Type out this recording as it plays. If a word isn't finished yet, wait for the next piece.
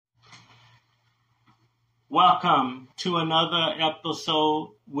Welcome to another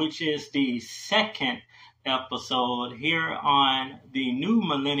episode, which is the second episode here on the New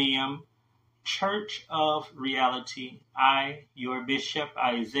Millennium Church of Reality. I, your Bishop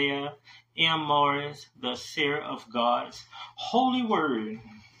Isaiah M. Morris, the seer of God's holy word.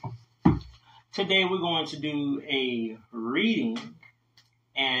 Today we're going to do a reading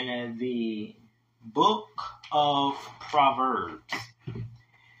in the book of Proverbs.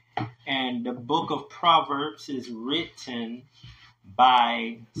 And the book of Proverbs is written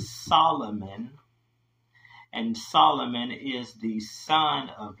by Solomon. And Solomon is the son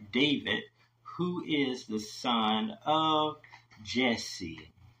of David, who is the son of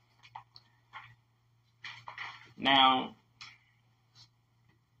Jesse. Now,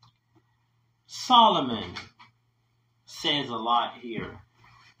 Solomon says a lot here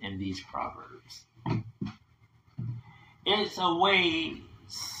in these Proverbs. It's a way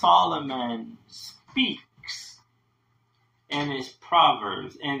Solomon speaks in his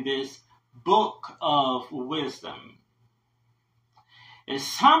Proverbs, in this book of wisdom. There's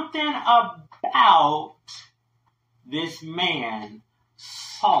something about this man,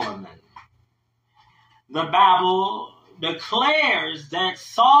 Solomon. The Bible declares that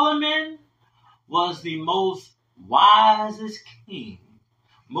Solomon was the most wisest king,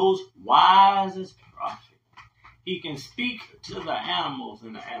 most wisest prophet. He can speak to the animals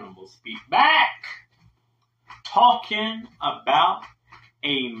and the animals speak back. Talking about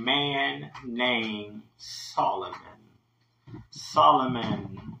a man named Solomon.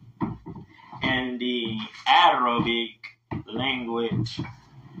 Solomon in the Arabic language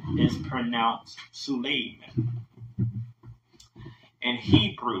is pronounced Suleiman. In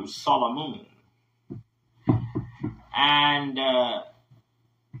Hebrew, Solomon. And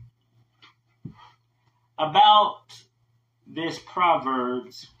about this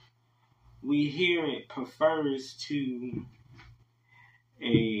Proverbs, we hear it refers to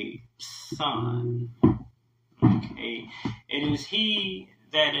a son. Okay, it is he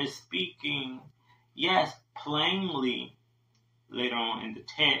that is speaking, yes, plainly, later on in the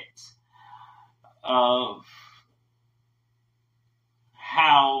text, of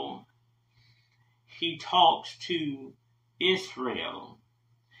how he talks to Israel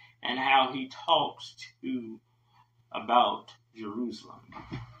and how he talks about Jerusalem.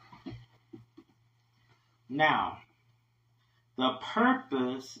 Now, the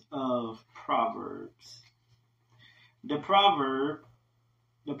purpose of Proverbs. The Proverbs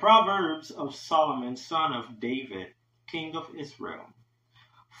of Solomon, son of David, king of Israel,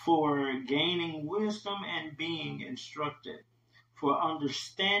 for gaining wisdom and being instructed, for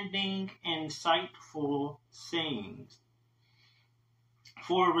understanding insightful sayings,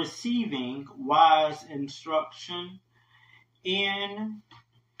 for receiving wise instruction in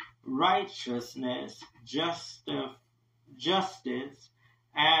righteousness, justice,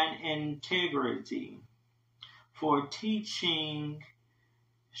 and integrity, for teaching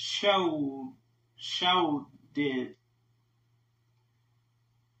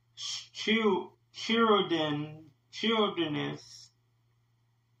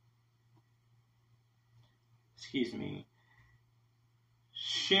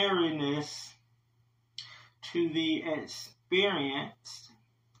shariness to the experienced,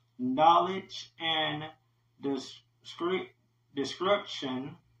 knowledge and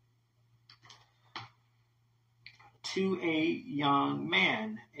description to a young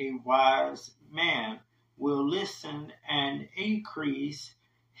man. A wise man will listen and increase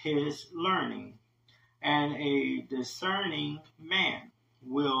his learning, and a discerning man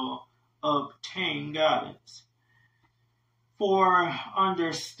will obtain guidance. For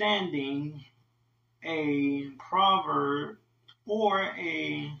understanding a proverb or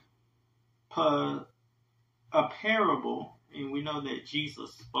a parable, and we know that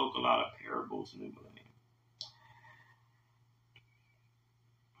Jesus spoke a lot of parables in the millennium.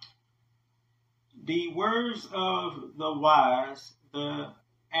 The words of the wise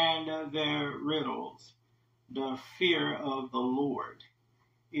and their riddles, the fear of the Lord.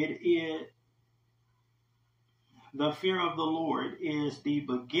 The fear of the Lord is the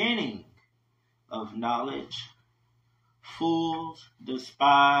beginning of knowledge. Fools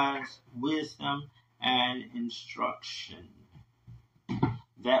despise wisdom and instruction.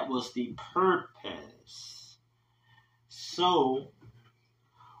 That was the purpose. So,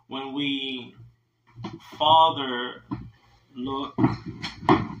 when we further look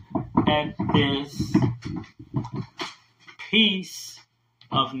at this piece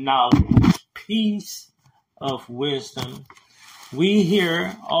of knowledge, piece of wisdom, we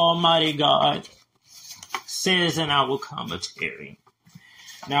hear Almighty God says in our commentary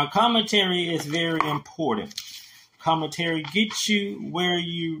Now, commentary is very important. Commentary gets you where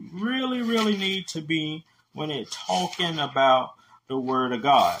you really, really need to be when it's talking about the Word of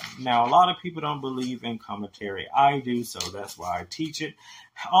God. Now, a lot of people don't believe in commentary. I do, so that's why I teach it.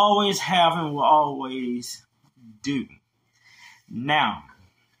 Always have and will always do. Now,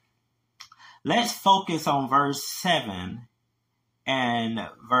 let's focus on verse 7 and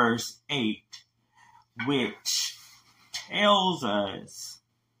verse 8, which tells us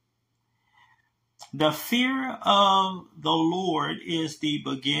the fear of the Lord is the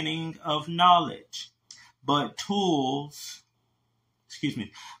beginning of knowledge, but fools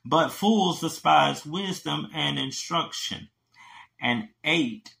despise wisdom and instruction. And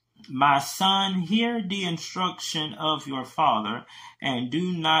 8, my son, hear the instruction of your father, and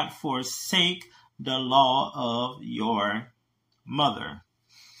do not forsake the law of your mother.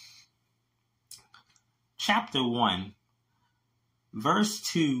 Chapter 1, verse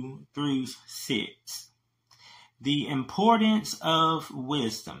 2 through 6. The importance of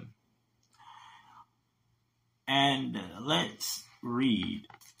wisdom. And let's read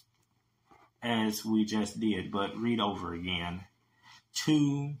as we just did, but read over again.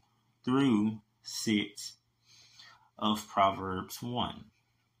 2 through 6 of Proverbs 1.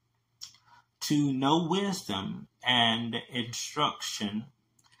 To know wisdom and instruction,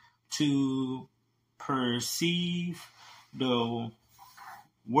 to perceive the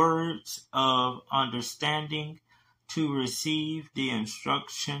words of understanding, to receive the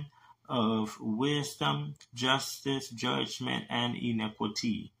instruction of wisdom, justice, judgment, and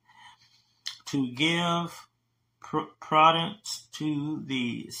iniquity, to give prudence to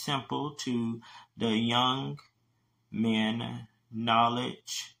the simple, to the young men,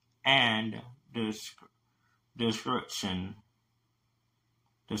 knowledge and description.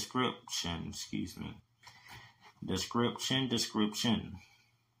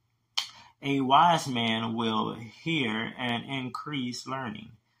 A wise man will hear and increase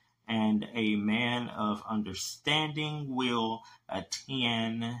learning, and a man of understanding will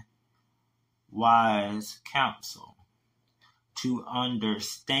attain wise counsel. To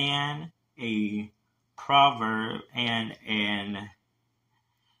understand a proverb and an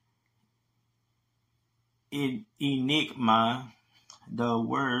enigma, the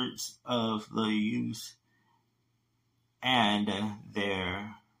words of the youth and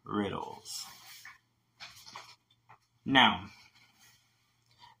their riddles. Now,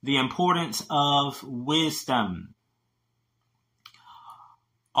 the importance of wisdom.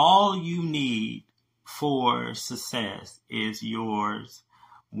 All you need for success is yours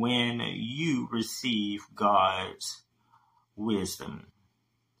when you receive God's wisdom.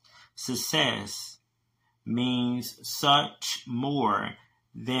 Success means such more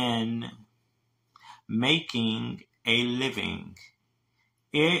than making a living.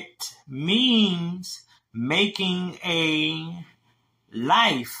 It means making a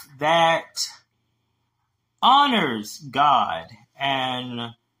life that honors God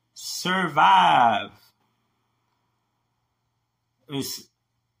and survive. Is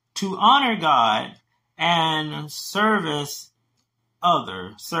to honor God and serves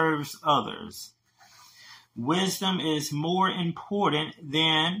others. Wisdom is more important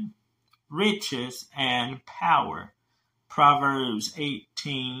than riches and power. Proverbs 8,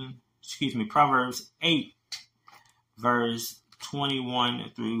 verse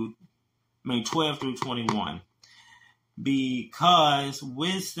 12 through 21. Because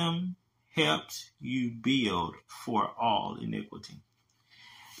wisdom helps you build for all iniquity.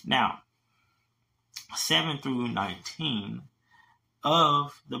 Now, 7 through 19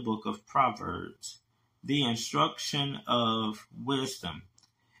 of the book of Proverbs, the instruction of wisdom.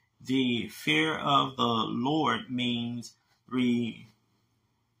 The fear of the Lord means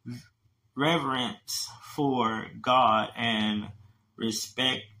reverence for God and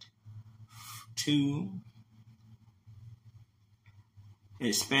respect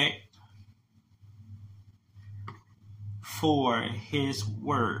for His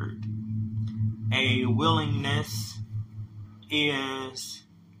word. A willingness is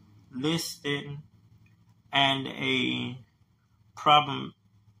listed, and a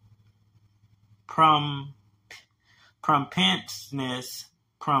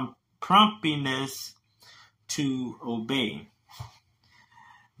promptness to obey.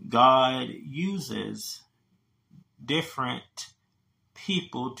 God uses different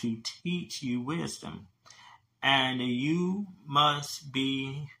people to teach you wisdom, and you must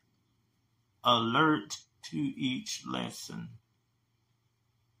be alert to each lesson.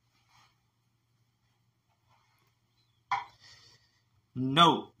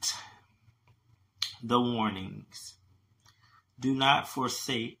 Note the warnings. do not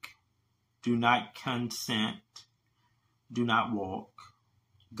forsake, do not consent, do not walk.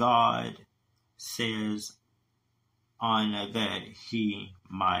 God says on that he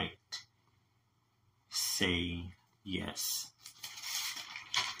might say yes.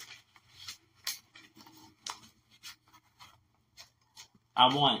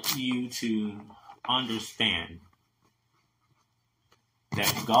 I want you to understand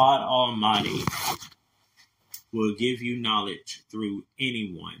that God Almighty will give you knowledge through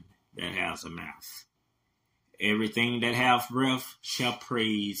anyone that has a mouth. Everything that hath breath shall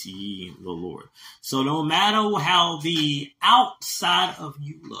praise ye the Lord. So no matter how the outside of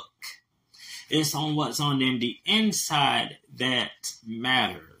you look, it's on what's on them, the inside that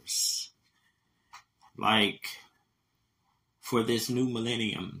matters. Like for this new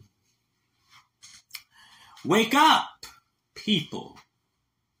millennium, wake up, people.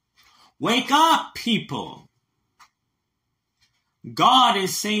 Wake up, people. God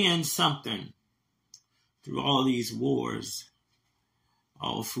is saying something through all these wars,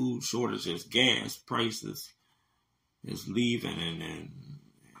 all food shortages, gas prices is leaving, and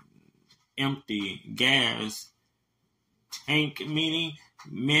empty gas tank, meaning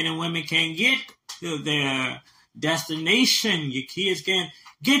men and women can't get to their destination. Your kids can't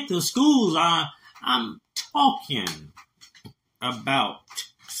get to schools. I'm talking about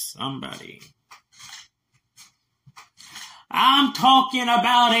somebody. I'm talking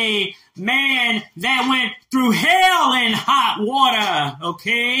about a man that went through hell in hot water,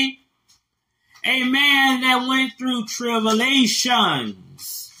 okay? A man that went through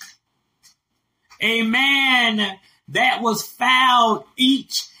tribulations. A man that was fouled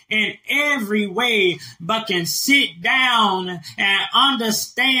each and every way, but can sit down and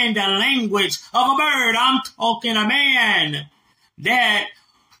understand the language of a bird. I'm talking a man that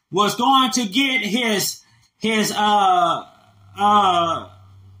was going to get his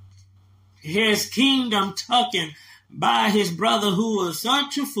kingdom taken by his brother who was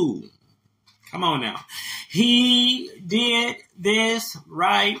such a fool. Come on now. He did this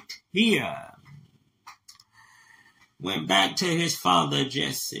right here. Went back to his father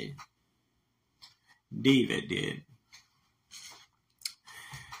Jesse. David did.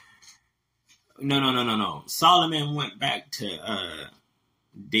 No. Solomon went back to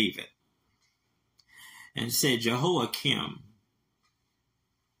David and said, Jehoiakim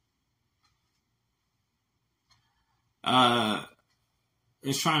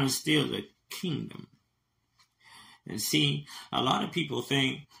is trying to steal the kingdom. And see, a lot of people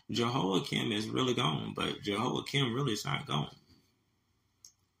think Jehoiakim is really gone, but Jehoiakim really is not gone.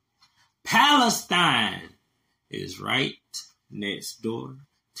 Palestine is right next door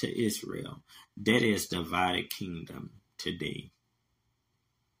to Israel. That is divided kingdom today.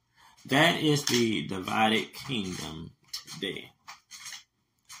 That is the divided kingdom today.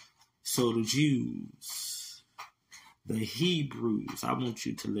 So the Jews, the Hebrews, I want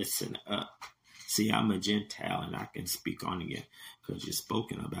you to listen up. See, I'm a Gentile and I can speak on it because you're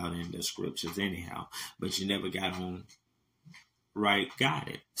spoken about in the scriptures anyhow, but you never got on right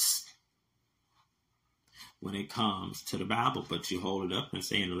guidance when it comes to the Bible. But you hold it up and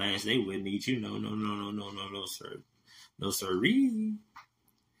say in the last day we'll need you. No, sir. No, sirree.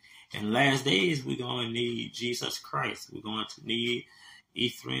 In the last days we're going to need Jesus Christ. We're going to need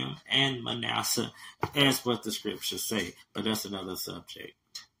Ephraim and Manasseh, as what the scriptures say. But that's another subject.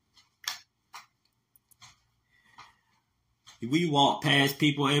 We walk past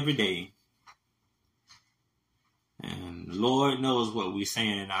people every day. And Lord knows what we're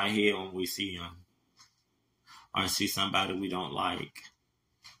saying in our head when we see them. Or see somebody we don't like.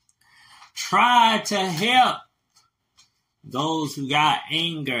 Try to help those who got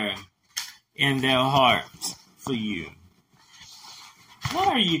anger in their hearts for you. What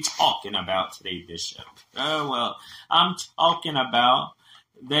are you talking about today, Bishop? Well, I'm talking about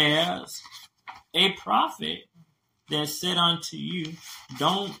there's a prophet that said unto you,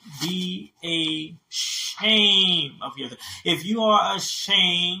 don't be ashamed of your... If you are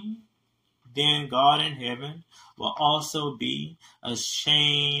ashamed, then God in heaven will also be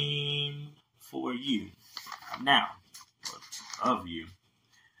ashamed for you. Now, of you.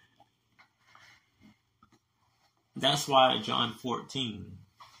 That's why John 14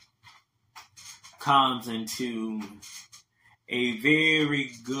 comes into a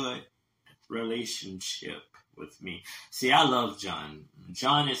very good relationship with me. See, I love John.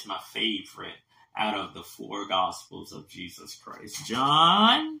 John is my favorite out of the 4 Gospels of Jesus Christ.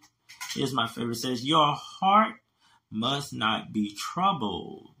 John is my favorite. It says, your heart must not be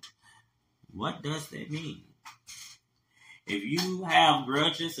troubled. What does that mean? If you have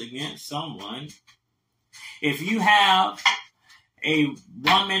grudges against someone, if you have a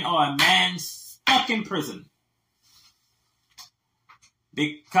woman or a man stuck in prison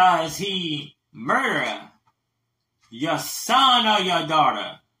because he murdered your son or your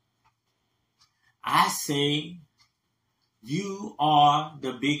daughter, I say you are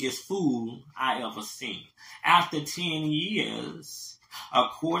the biggest fool I ever seen. After 10 years,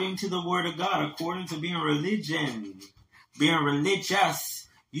 according to the word of God, according to being religious,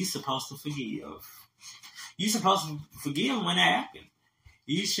 you're supposed to forgive. You're supposed to forgive when that happens.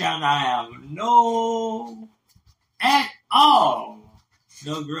 You shall not have no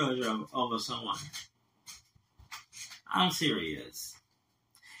grudge over someone. I'm serious.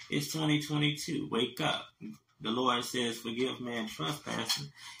 It's 2022. Wake up. The Lord says, forgive man trespassing.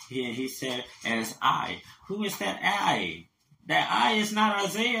 He said, as I. Who is that I? That I is not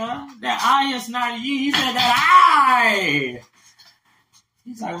Isaiah. That I is not you. He said that I.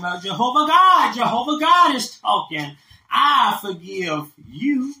 He's talking about Jehovah God. Jehovah God is talking. I forgive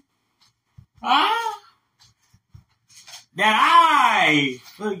you. Huh? That I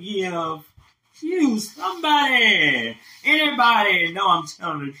forgive you. Somebody. Anybody know I'm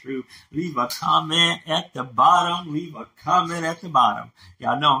telling the truth? Leave a comment at the bottom. Leave a comment at the bottom.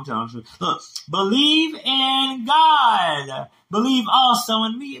 Y'all know I'm telling the truth. Look, believe in God. Believe also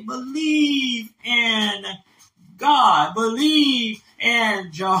in me. Believe in God. Believe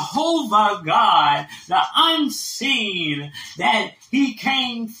in Jehovah God, the unseen, that he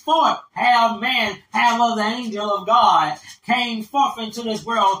came forth, half man, half of the angel of God, came forth into this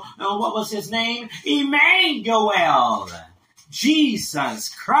world. And what was his name? Emmanuel.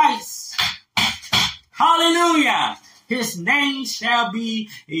 Jesus Christ. Hallelujah. His name shall be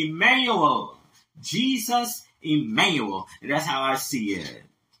Emmanuel. Jesus Emmanuel. And that's how I see it.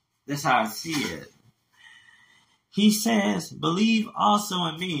 That's how I see it. He says, believe also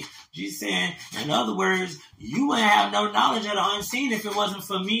in me. Jesus saying, in other words, you wouldn't have no knowledge of the unseen if it wasn't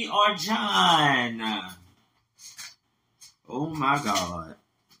for me or John. Oh my God.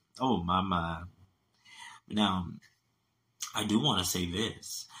 Oh my. Now, I do want to say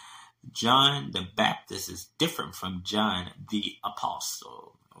this. John the Baptist is different from John the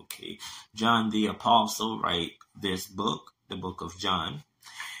Apostle. Okay. John the Apostle writes this book, the book of John.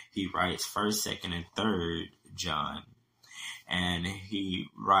 He writes 1st, 2nd, and 3rd John, and he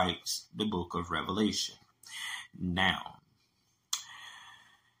writes the book of Revelation. Now,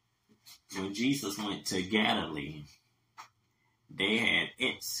 when Jesus went to Galilee, they had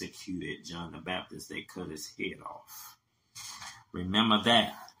executed John the Baptist. They cut his head off. Remember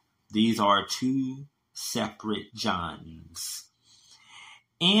that. These are two separate Johns.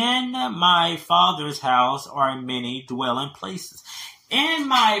 In my Father's house are many dwelling places. In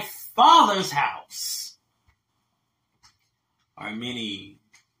my Father's house are many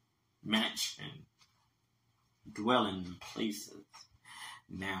mansion dwelling places.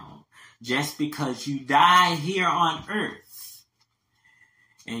 Now, just because you die here on earth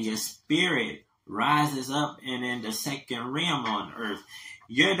and your spirit rises up and in the second realm on earth,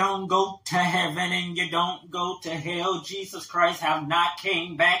 you don't go to heaven and you don't go to hell. Jesus Christ have not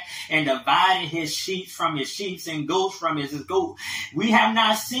came back and divided his sheep from his sheep and goats from his goats. We have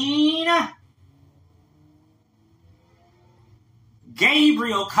not seen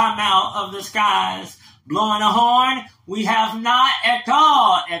Gabriel come out of the skies blowing a horn. We have not at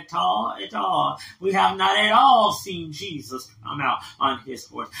all. We have not at all seen Jesus come out on his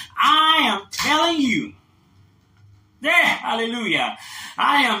horse. I am telling you. Yeah, hallelujah.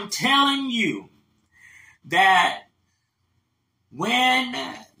 I am telling you that when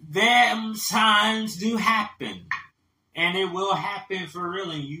them signs do happen, and it will happen for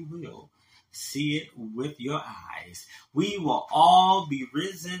real, and you will see it with your eyes, we will all be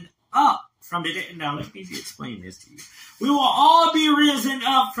risen up from the dead. Now, let me explain this to you. We will all be risen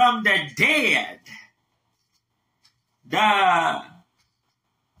up from the dead. The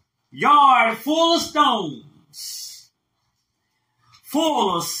yard full of stones,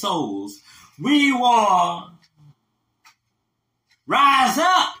 full of souls. We will rise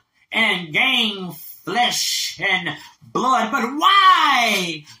up and gain flesh and blood. But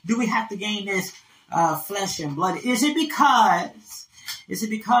why do we have to gain this flesh and blood? Is it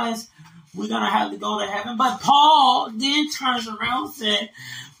because we're going to have to go to heaven? But Paul then turns around and said,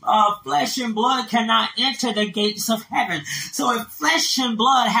 flesh and blood cannot enter the gates of heaven. So if flesh and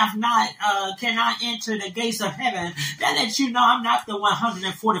blood cannot enter the gates of heaven, that lets you know I'm not the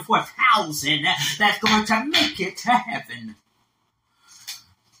 144,000 that's going to make it to heaven.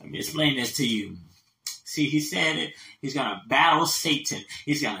 Let me explain this to you. See, he said it. He's going to battle Satan.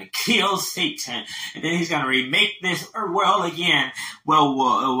 He's going to kill Satan. And then he's going to remake this world again.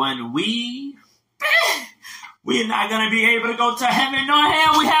 Well, when we We're not going to be able to go to heaven nor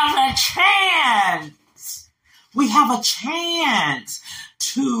hell. We have a chance. We have a chance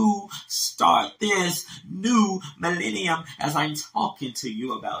to start this new millennium as I'm talking to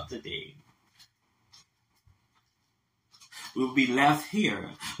you about today. We will be left here.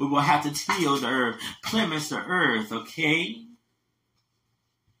 We will have to till the earth, cleanse the earth, okay?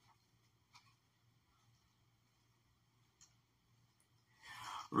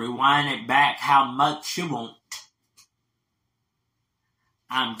 Rewind it back how much you want.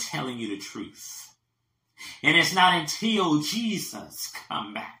 I'm telling you the truth. And it's not until Jesus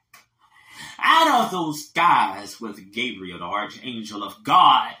come back out of those skies with Gabriel, the archangel of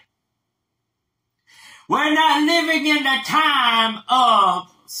God. We're not living in the time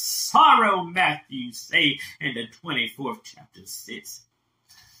of sorrow, Matthew say in the 24th chapter 6.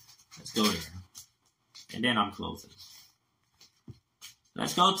 Let's go there. And then I'm closing.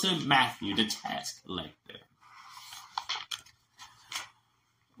 Let's go to Matthew, the tax collector.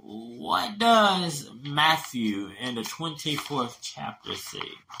 What does Matthew in the 24th chapter say?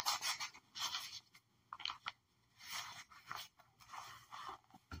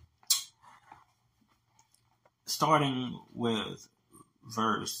 Starting with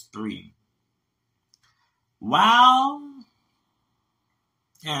verse 3. And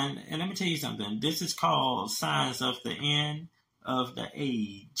let me tell you something. This is called signs of the end of the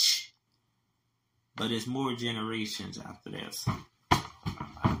age. But it's more generations after this.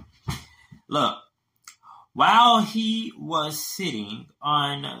 Look, while he was sitting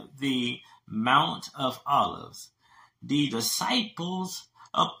on the Mount of Olives, the disciples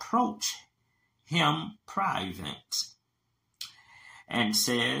approached him private and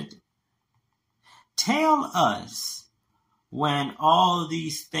said, "Tell us when all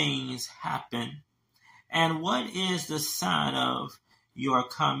these things happen, and what is the sign of your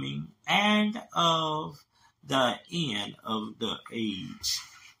coming and of the end of the age?"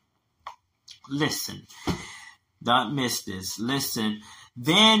 Listen, don't miss this. Listen.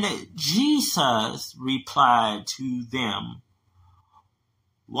 Then Jesus replied to them,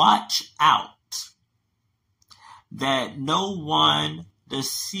 "Watch out that no one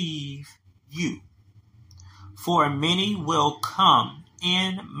deceive you. For many will come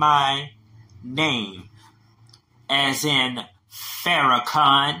in my name, as in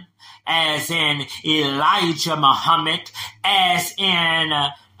Farrakhan, as in Elijah Muhammad, as in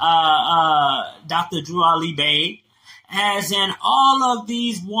Dr. Drew Ali Bey, as in all of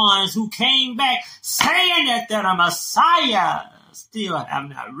these ones who came back saying that they're a Messiah, still have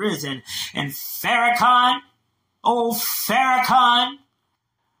not risen. And Farrakhan, oh Farrakhan,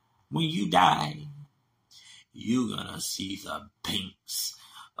 when you die, you're gonna see the banks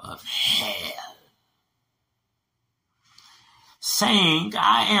of hell. Saying,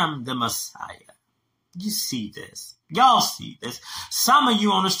 I am the Messiah. You see this. Y'all see this. Some of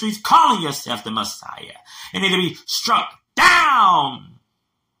you on the streets calling yourself the Messiah. And it'll be struck down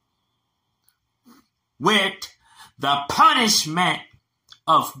with the punishment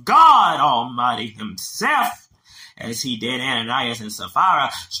of God Almighty himself, as he did Ananias and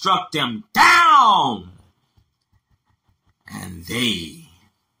Sapphira, struck them down. And they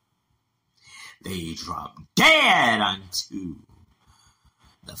dropped dead unto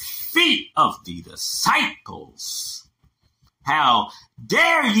the feet of the disciples. How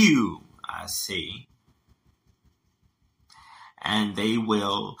dare you, I say. And they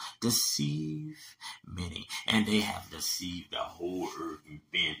will deceive many. And they have deceived the whole earth and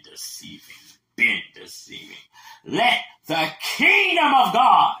been deceiving. Let the kingdom of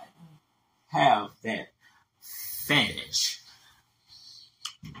God have that fetish.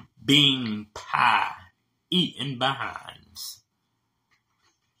 Being pie eaten behinds.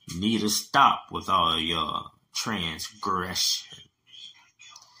 You need to stop with all your transgression.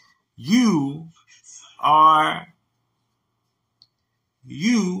 You are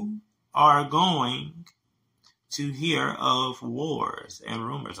going to hear of wars and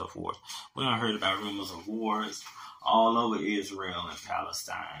rumors of wars. We done heard about rumors of wars all over Israel and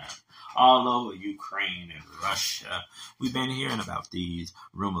Palestine, all over Ukraine and Russia. We've been hearing about these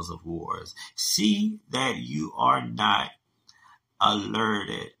rumors of wars. See that you are not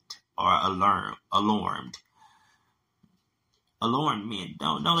alerted or alarmed. Alarmed means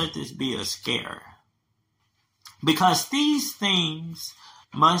don't let this be a scare. Because these things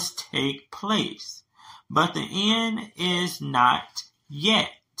must take place, but the end is not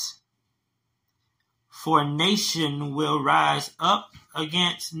yet. For nation will rise up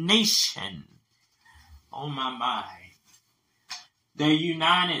against nation. Oh my. The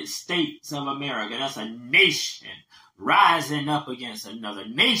United States of America, that's a nation rising up against another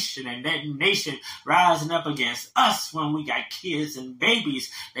nation, and that nation rising up against us when we got kids and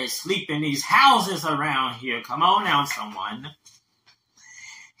babies that sleep in these houses around here. Come on now, someone.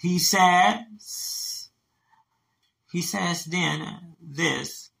 He says then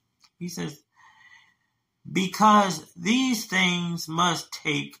this. He says, because these things must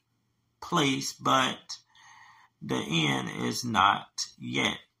take place, but the end is not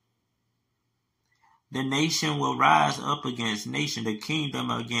yet. The nation will rise up against nation, the kingdom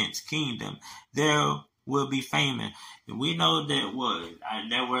against kingdom. There will be famine. And we know that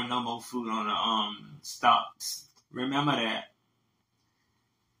there were no more food on the stocks. Remember that.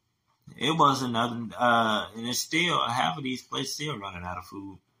 It was another, and it's still, half of these places still running out of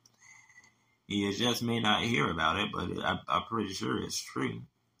food. You just may not hear about it, but I'm pretty sure it's true.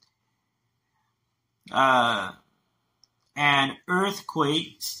 And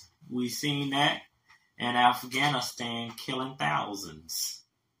earthquakes, we've seen that in Afghanistan, killing thousands.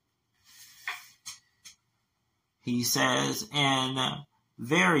 He says in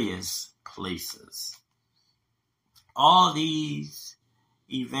various places. All these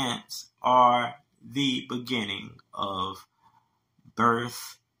events are the beginning of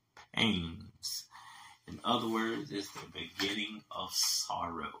birth pains. In other words, it's the beginning of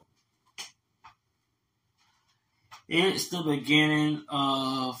sorrow. It's the beginning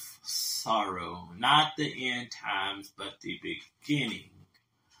of sorrow. Not the end times, but the beginning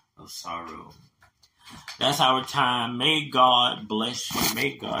of sorrow. That's our time. May God bless you.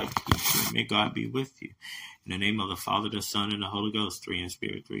 May God keep you. May God be with you. In the name of the Father, the Son, and the Holy Ghost, 3 in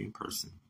spirit, 3 in person.